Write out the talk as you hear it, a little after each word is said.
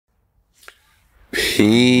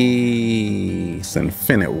Peace,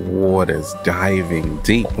 infinite waters, diving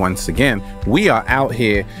deep once again. We are out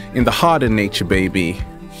here in the heart of nature, baby.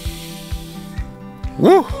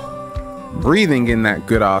 Woo! Breathing in that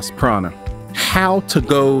good ass prana. How to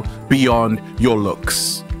go beyond your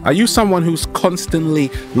looks. Are you someone who's constantly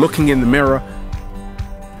looking in the mirror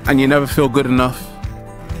and you never feel good enough?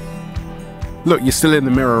 Look, you're still in the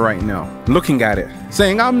mirror right now, looking at it,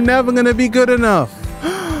 saying, I'm never gonna be good enough.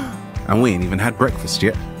 And we ain't even had breakfast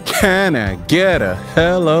yet. Can I get a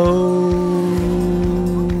hello?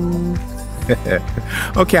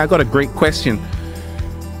 Okay, I got a great question.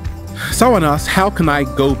 Someone asked, how can I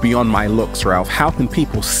go beyond my looks, Ralph? How can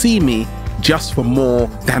people see me just for more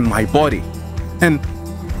than my body? And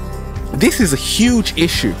this is a huge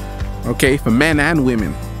issue, okay, for men and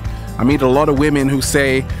women. I meet a lot of women who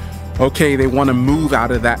say, okay, they want to move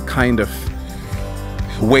out of that kind of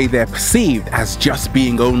way they're perceived as just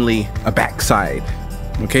being only a backside,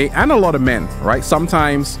 okay? And a lot of men, right?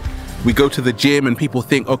 Sometimes we go to the gym and people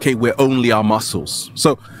think, okay, we're only our muscles.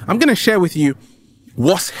 So I'm going to share with you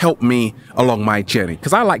what's helped me along my journey,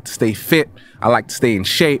 because I like to stay fit, I like to stay in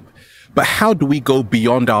shape, but how do we go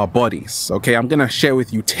beyond our bodies? Okay, I'm going to share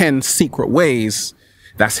with you 10 secret ways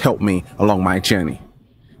that's helped me along my journey.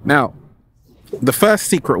 Now, the first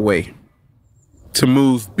secret way to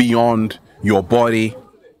move beyond your body,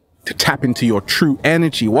 to tap into your true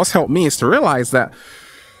energy, what's helped me is to realize that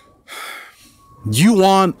you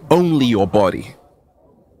aren't only your body.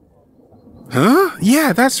 Huh?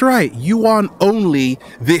 Yeah, that's right. You aren't only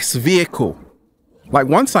this vehicle. Like,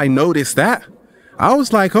 once I noticed that, I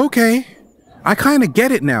was like, okay, I kind of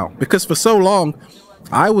get it now. Because for so long,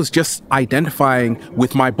 I was just identifying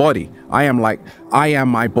with my body. I am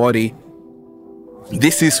my body.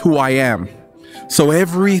 This is who I am. So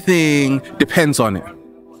everything depends on it.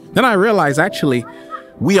 Then I realized, actually,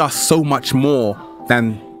 we are so much more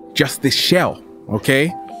than just this shell,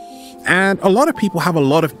 okay? And a lot of people have a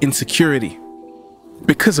lot of insecurity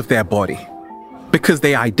because of their body, because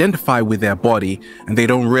they identify with their body and they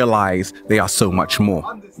don't realize they are so much more.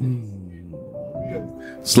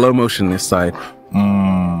 Slow motion this side.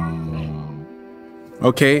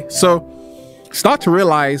 Okay, so start to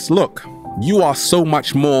realize, look, you are so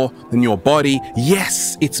much more than your body.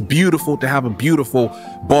 Yes, it's beautiful to have a beautiful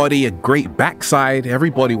body, a great backside.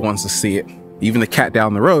 Everybody wants to see it, even the cat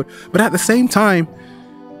down the road. But at the same time,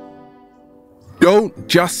 don't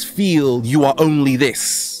just feel you are only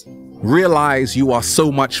this. Realize you are so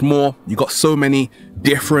much more. You got so many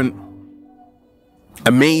different,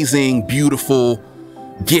 amazing, beautiful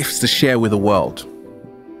gifts to share with the world.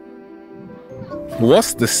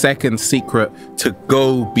 What's the second secret to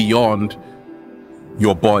go beyond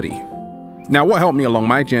your body? Now, what helped me along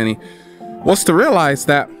my journey was to realize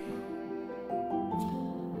that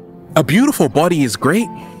a beautiful body is great,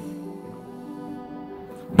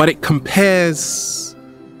 but it compares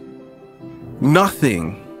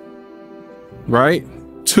nothing, right,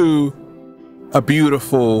 to a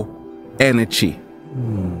beautiful energy.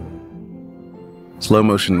 Slow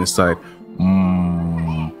motion this side.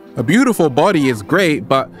 A beautiful body is great,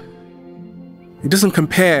 but it doesn't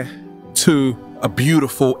compare to a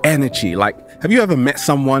beautiful energy. Like, have you ever met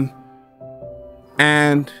someone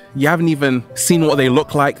and you haven't even seen what they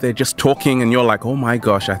look like? They're just talking and you're like, oh my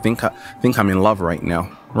gosh, I think I'm in love right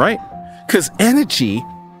now, right? Because energy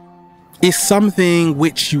is something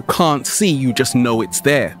which you can't see, you just know it's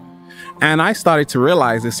there. And I started to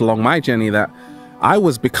realize this along my journey, that I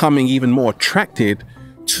was becoming even more attracted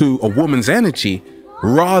to a woman's energy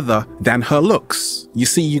rather than her looks. You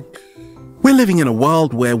see, we're living in a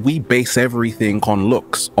world where we base everything on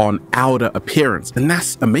looks, on outer appearance, and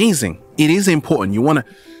that's amazing. It is important. You want to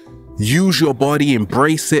use your body,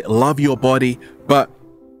 embrace it, love your body, but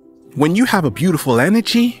when you have a beautiful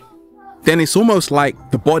energy, then it's almost like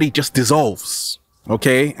the body just dissolves,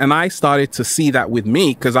 okay? And I started to see that with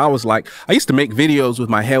me, because I was like, I used to make videos with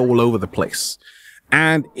my hair all over the place.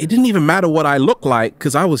 And it didn't even matter what I looked like,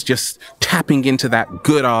 because I was just tapping into that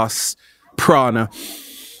good ass prana,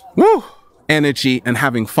 woo, energy, and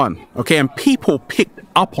having fun. Okay, and people picked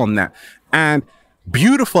up on that. And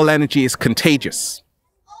beautiful energy is contagious.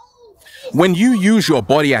 When you use your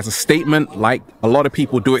body as a statement, like a lot of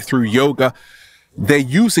people do it through yoga, they're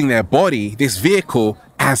using their body, this vehicle,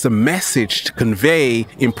 as a message to convey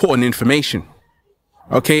important information.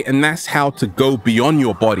 Okay, and that's how to go beyond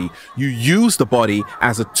your body. You use the body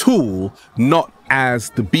as a tool, not as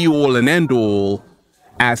the be-all and end-all,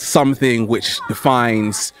 as something which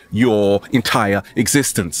defines your entire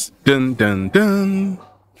existence. Dun, dun, dun.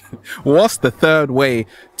 What's the third way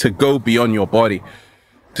to go beyond your body,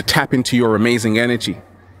 to tap into your amazing energy?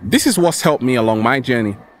 this is what's helped me along my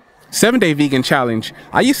journey. 7-day vegan challenge.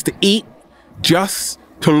 I used to eat just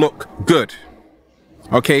to look good.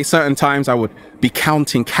 Okay, certain times I would be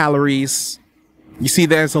counting calories. You see,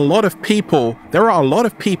 there are a lot of people,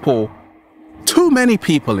 too many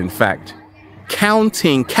people in fact,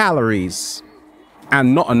 counting calories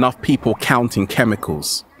and not enough people counting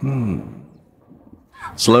chemicals.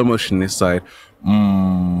 Slow motion this side.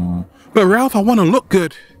 But Ralph, I want to look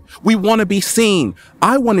good. We want to be seen.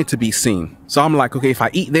 I wanted to be seen. So I'm like, okay, if I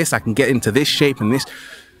eat this, I can get into this shape and this.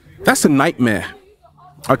 That's a nightmare.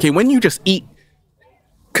 Okay, when you just eat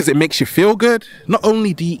because it makes you feel good, not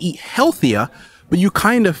only do you eat healthier, but you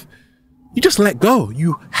just let go.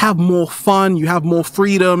 You have more fun, you have more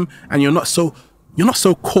freedom, and you're not so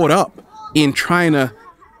caught up in trying to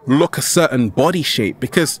look a certain body shape.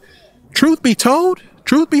 Because truth be told,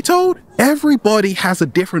 everybody has a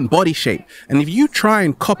different body shape. And if you try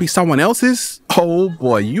and copy someone else's, oh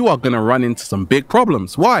boy, you are going to run into some big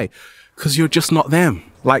problems. Why? Because you're just not them.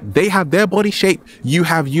 Like, they have their body shape, you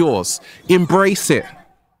have yours. Embrace it.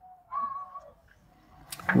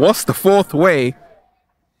 What's the fourth way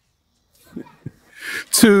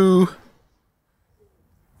to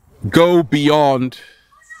go beyond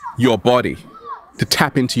your body, to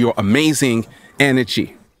tap into your amazing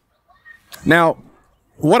energy? Now,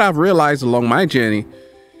 what I've realized along my journey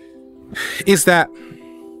is that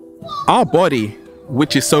our body,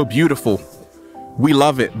 which is so beautiful, we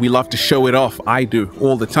love it. We love to show it off. I do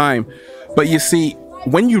all the time. But you see,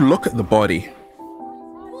 when you look at the body,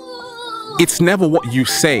 it's never what you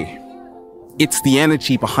say. It's the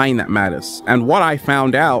energy behind that matters. And what I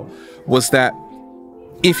found out was that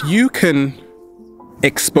if you can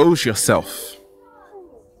expose yourself,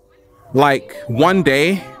 like one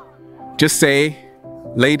day, just say,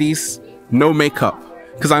 ladies, no makeup.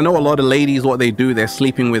 Because I know a lot of ladies, what they do, they're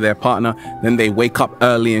sleeping with their partner, then they wake up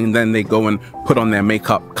early and then they go and put on their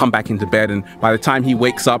makeup, come back into bed. And by the time he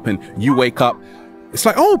wakes up and you wake up, it's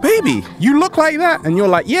like, oh, baby, you look like that. And you're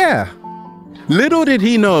like, yeah. Little did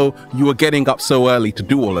he know you were getting up so early to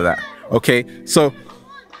do all of that. Okay, so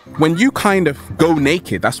when you kind of go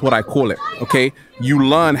naked, that's what I call it. Okay, you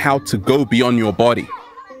learn how to go beyond your body.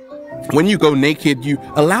 When you go naked, you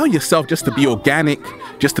allow yourself just to be organic,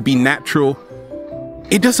 just to be natural.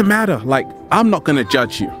 It doesn't matter. Like, I'm not going to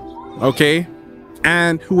judge you. Okay.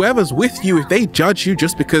 And whoever's with you, if they judge you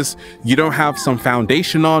just because you don't have some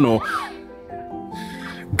foundation on, or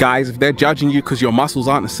guys, if they're judging you because your muscles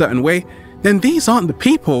aren't a certain way, then these aren't the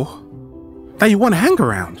people that you want to hang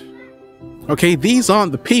around. Okay. These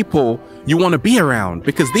aren't the people you want to be around,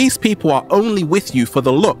 because these people are only with you for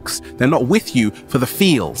the looks. They're not with you for the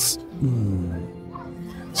feels.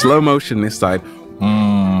 Slow motion this side.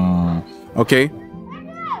 Okay.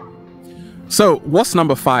 So what's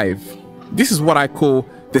number 5? This is what I call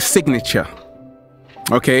the signature.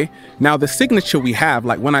 Okay. Now the signature we have,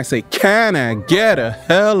 like when I say, can I get a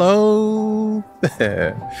hello?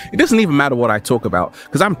 It doesn't even matter what I talk about,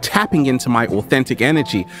 because I'm tapping into my authentic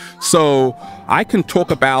energy. So I can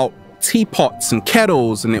talk about teapots and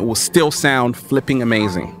kettles and it will still sound flipping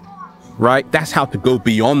amazing. Right? That's how to go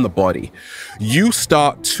beyond the body. You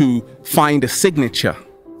start to find a signature.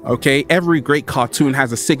 Okay. Every great cartoon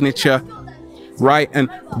has a signature. Right? And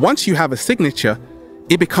once you have a signature,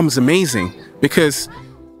 it becomes amazing, because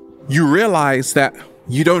you realize that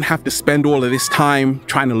you don't have to spend all of this time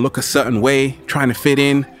trying to look a certain way, trying to fit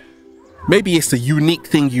in. Maybe it's a unique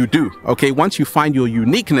thing you do. Okay. Once you find your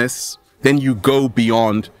uniqueness, then you go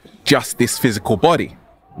beyond just this physical body.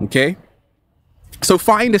 Okay. So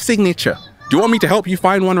find a signature. Do you want me to help you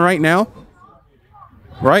find one right now?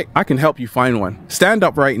 Right? I can help you find one. Stand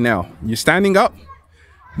up right now. You're standing up.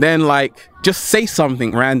 Then like, just say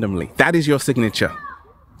something randomly. That is your signature.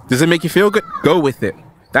 Does it make you feel good? Go with it.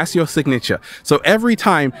 That's your signature. So every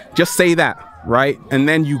time, just say that, right? And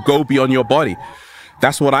then you go beyond your body.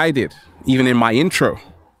 That's what I did, even in my intro.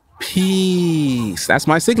 Peace. That's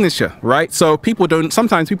my signature, right? So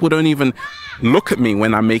sometimes people don't even look at me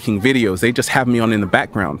when I'm making videos. They just have me on in the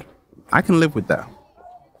background. I can live with that.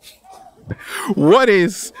 What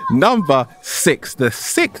is number 6? The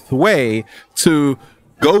 6th way to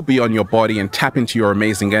go beyond your body and tap into your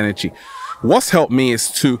amazing energy. What's helped me is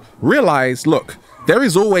to realize, look, there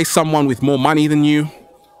is always someone with more money than you,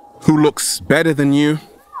 who looks better than you.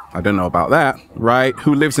 I don't know about that, right?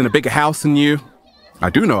 Who lives in a bigger house than you.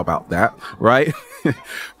 I do know about that, right?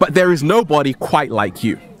 But there is nobody quite like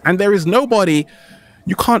you. And there is nobody,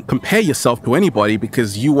 you can't compare yourself to anybody,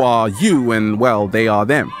 because you are you and, well, they are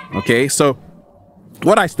them. Okay. So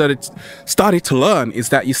what I started to learn is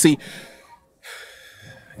that, you see,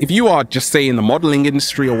 if you are just say in the modeling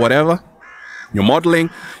industry or whatever, you're modeling,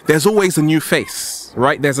 there's always a new face,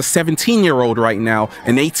 right? There's a 17-year-old right now,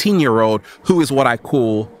 an 18-year-old who is what I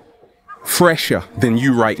call fresher than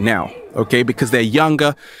you right now, okay? Because they're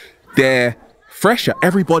younger, they're fresher.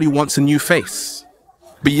 Everybody wants a new face.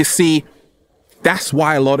 But you see, that's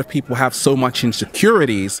why a lot of people have so much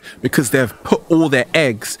insecurities, because they've put all their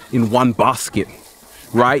eggs in one basket,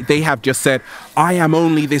 right? They have just said, I am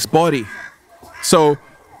only this body. So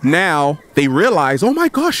now they realize, oh my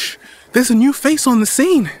gosh, there's a new face on the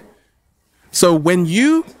scene. So when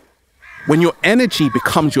your energy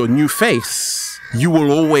becomes your new face, you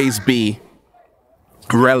will always be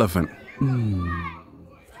relevant.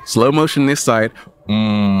 Slow motion this side.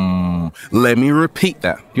 Let me repeat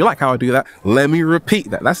that. You like how I do that? Let me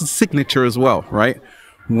repeat that. That's a signature as well, right?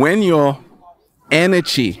 When your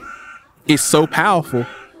energy is so powerful,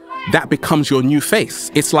 that becomes your new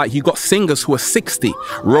face. It's like you got singers who are 60,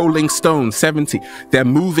 Rolling Stones, 70. They're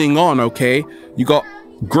moving on, okay? You got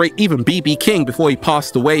great, even B.B. King, before he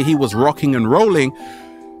passed away, he was rocking and rolling.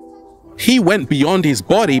 He went beyond his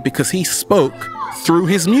body because he spoke through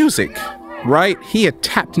his music, right? He had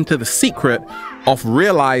tapped into the secret of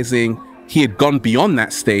realizing he had gone beyond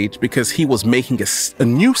that stage because he was making a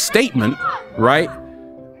new statement, right?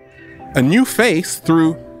 A new face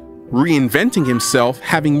through reinventing himself,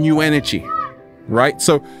 having new energy, right?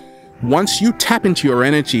 So once you tap into your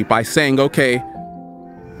energy by saying, okay,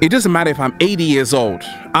 it doesn't matter if I'm 80 years old,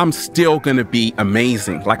 I'm still gonna be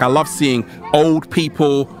amazing. Like, I love seeing old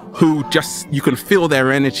people who just, you can feel their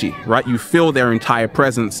energy, right? You feel their entire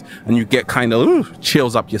presence and you get kind of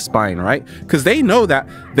chills up your spine, right? Because they know that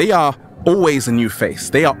they are always a new face.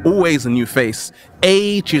 They are always a new face.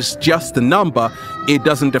 Age is just a number. It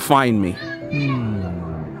doesn't define me.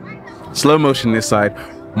 Slow motion this side.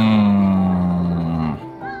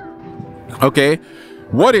 Okay,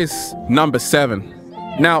 what is number 7?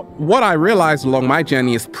 Now, what I realized along my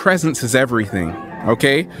journey is presence is everything,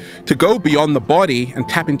 okay? To go beyond the body and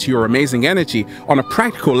tap into your amazing energy, on a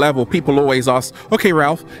practical level, people always ask, okay,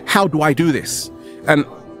 Ralph, how do I do this? And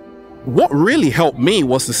what really helped me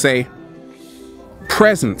was to say,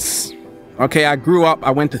 presence. Okay, I grew up, I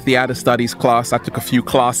went to theater studies class, I took a few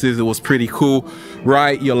classes, it was pretty cool,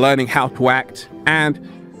 right? You're learning how to act. And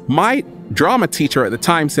my drama teacher at the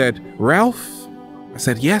time said, Ralph, I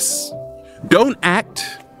said, yes, don't act,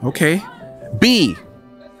 okay, be.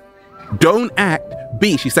 Don't act,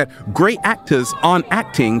 be. She said, great actors aren't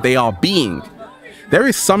acting, they are being. There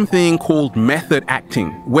is something called method acting,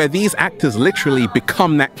 where these actors literally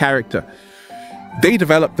become that character. They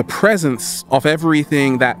develop the presence of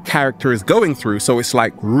everything that character is going through. So it's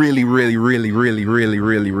like really, really, really, really, really,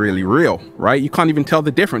 really, really real, right? You can't even tell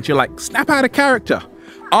the difference. You're like, snap out of character.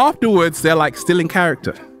 Afterwards, they're like still in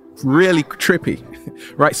character. Really trippy,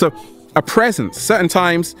 right? So a presence, certain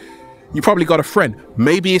times you probably got a friend.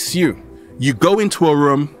 Maybe it's you. You go into a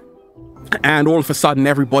room and all of a sudden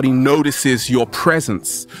everybody notices your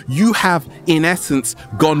presence. You have, in essence,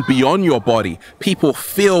 gone beyond your body. People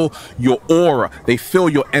feel your aura, they feel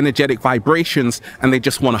your energetic vibrations, and they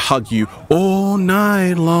just want to hug you all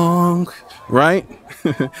night long, right?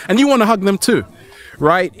 And you want to hug them too,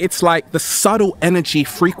 right? It's like the subtle energy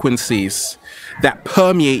frequencies that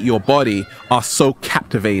permeate your body are so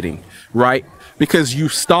captivating, right? Because you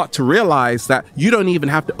start to realize that you don't even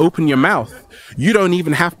have to open your mouth. You don't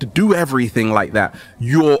even have to do everything like that.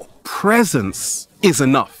 Your presence is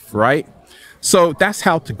enough, right? So that's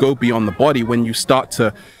how to go beyond the body, when you start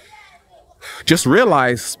to just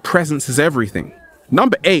realize presence is everything.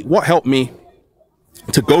 Number 8, what helped me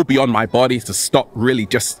to go beyond my body, to stop really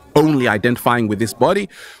just only identifying with this body,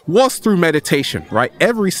 was through meditation, right?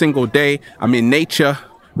 Every single day I'm in nature.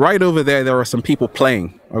 Right over there, there are some people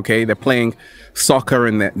playing, okay? They're playing soccer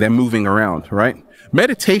and they're moving around, right?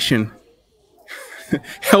 Meditation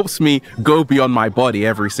helps me go beyond my body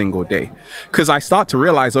every single day, because I start to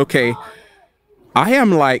realize, okay, I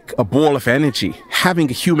am like a ball of energy having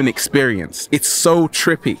a human experience. It's so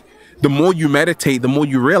trippy. The more you meditate, the more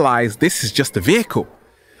you realize this is just a vehicle,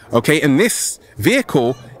 okay? And this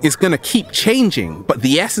vehicle is going to keep changing, but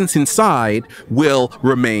the essence inside will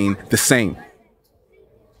remain the same.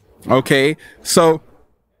 Okay, so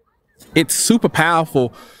it's super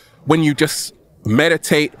powerful when you just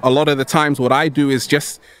meditate. A lot of the times what I do is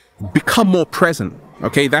just become more present.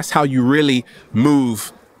 Okay, that's how you really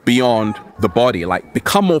move beyond the body. Like,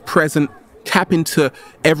 become more present, tap into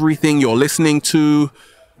everything you're listening to,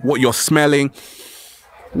 what you're smelling.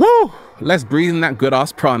 Woo! Let's breathe in that good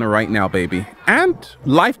ass prana right now, baby. And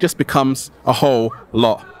life just becomes a whole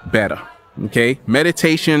lot better. Okay,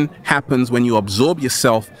 meditation happens when you absorb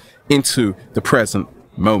yourself into the present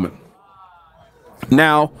moment.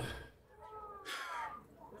 Now,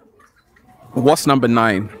 what's number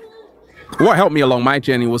 9? What helped me along my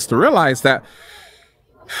journey was to realize that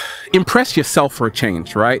impress yourself for a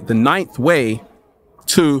change, right? The 9th way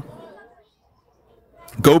to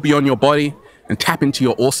go beyond your body and tap into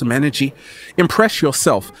your awesome energy, impress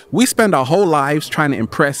yourself. We spend our whole lives trying to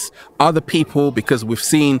impress other people because we've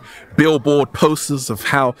seen billboard posters of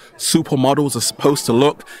how supermodels are supposed to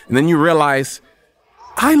look. And then you realize,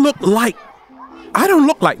 I don't look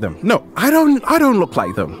like them. No, I don't look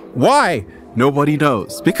like them. Why? Nobody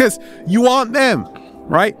knows. Because you aren't them,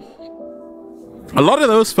 right? A lot of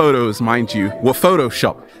those photos, mind you, were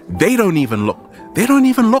Photoshopped. They don't even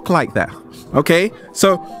look like that. Okay?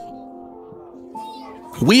 So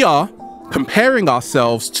we are comparing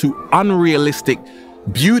ourselves to unrealistic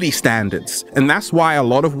beauty standards. And that's why a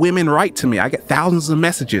lot of women write to me. I get thousands of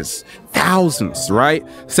messages, thousands, right?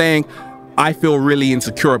 Saying, I feel really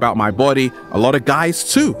insecure about my body. A lot of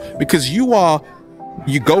guys too, because you're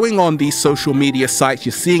going on these social media sites,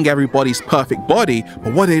 you're seeing everybody's perfect body,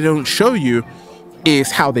 but what they don't show you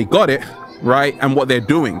is how they got it, right? And what they're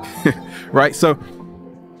doing, right? So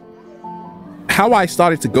how I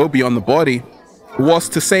started to go beyond the body was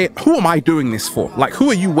to say, who am I doing this for? Like,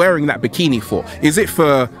 who are you wearing that bikini for? Is it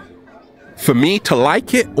for me to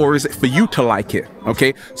like it, or is it for you to like it?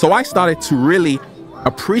 Okay, so I started to really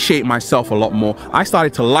appreciate myself a lot more. I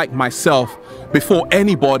started to like myself before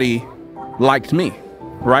anybody liked me,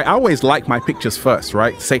 right? I always like my pictures first,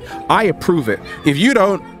 right? Say, I approve it. If you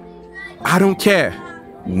don't, I don't care.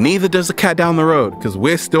 Neither does the cat down the road, because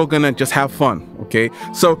we're still gonna just have fun, okay?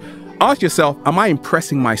 So ask yourself, am I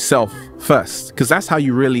impressing myself first? Because that's how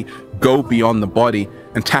you really go beyond the body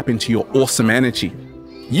and tap into your awesome energy.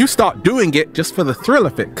 You start doing it just for the thrill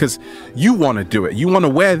of it, because you want to do it. You want to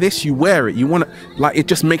wear this, you wear it. You want to, like, it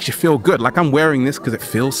just makes you feel good. Like, I'm wearing this because it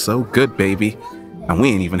feels so good, baby. And we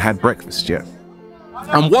ain't even had breakfast yet.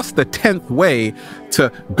 And what's the 10th way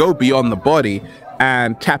to go beyond the body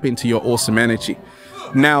and tap into your awesome energy?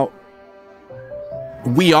 Now,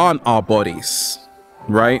 we aren't our bodies,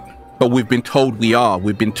 right? But we've been told we are.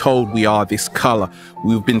 We've been told we are this color.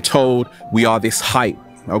 We've been told we are this height,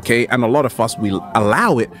 okay? And a lot of us, we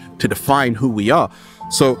allow it to define who we are.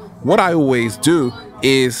 So what I always do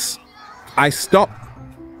is I stop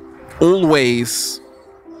always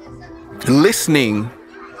listening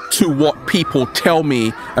to what people tell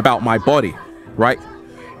me about my body, right?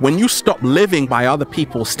 When you stop living by other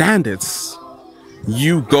people's standards,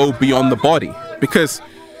 you go beyond the body, because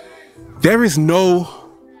there is no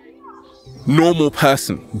normal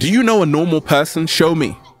person. Do you know a normal person? Show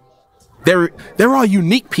me. There are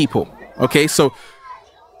unique people, okay? So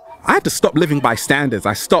I had to stop living by standards.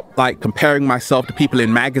 I stopped like comparing myself to people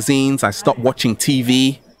in magazines. I stopped watching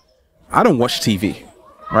TV. I don't watch TV,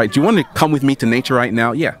 right? Do you want to come with me to nature right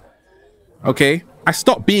now? Yeah. Okay. I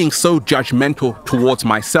stopped being so judgmental towards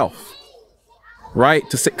myself, right?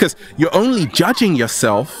 Because you're only judging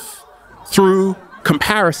yourself through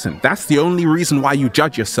comparison. That's the only reason why you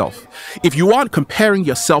judge yourself. If you aren't comparing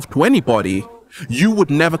yourself to anybody, you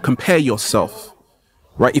would never compare yourself,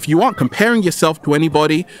 right? If you aren't comparing yourself to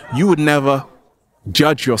anybody, you would never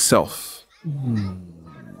judge yourself.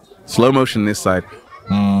 Slow motion this side.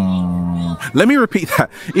 Let me repeat that.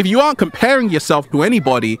 If you aren't comparing yourself to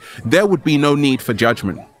anybody, there would be no need for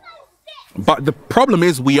judgment. But the problem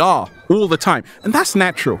is we are all the time, and that's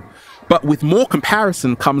natural. But with more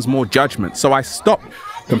comparison comes more judgment. So I stopped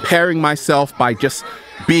comparing myself by just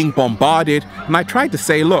being bombarded. And I tried to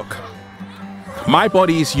say, look, my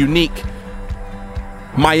body is unique.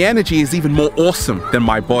 My energy is even more awesome than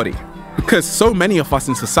my body. Because so many of us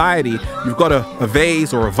in society, you've got a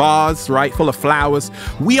vase or a vase, right, full of flowers.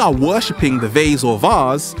 We are worshipping the vase or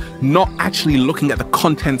vase, not actually looking at the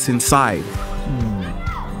contents inside,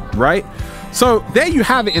 right? So there you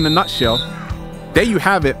have it in a nutshell. There you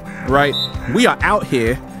have it, right? We are out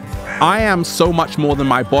here. I am so much more than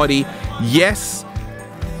my body. Yes,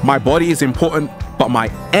 my body is important, but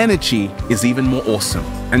my energy is even more awesome.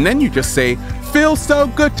 And then you just say, feels so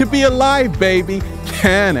good to be alive, baby.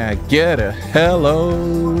 Can I get a hello?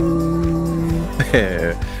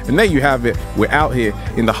 And there you have it. We're out here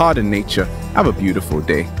in the heart of nature. Have a beautiful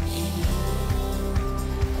day.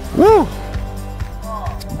 Woo!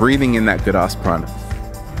 Breathing in that good ass prana.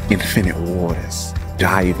 Infinite waters.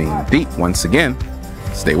 Diving deep once again.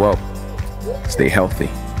 Stay well. Stay healthy.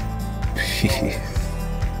 Peace.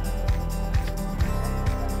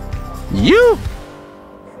 You!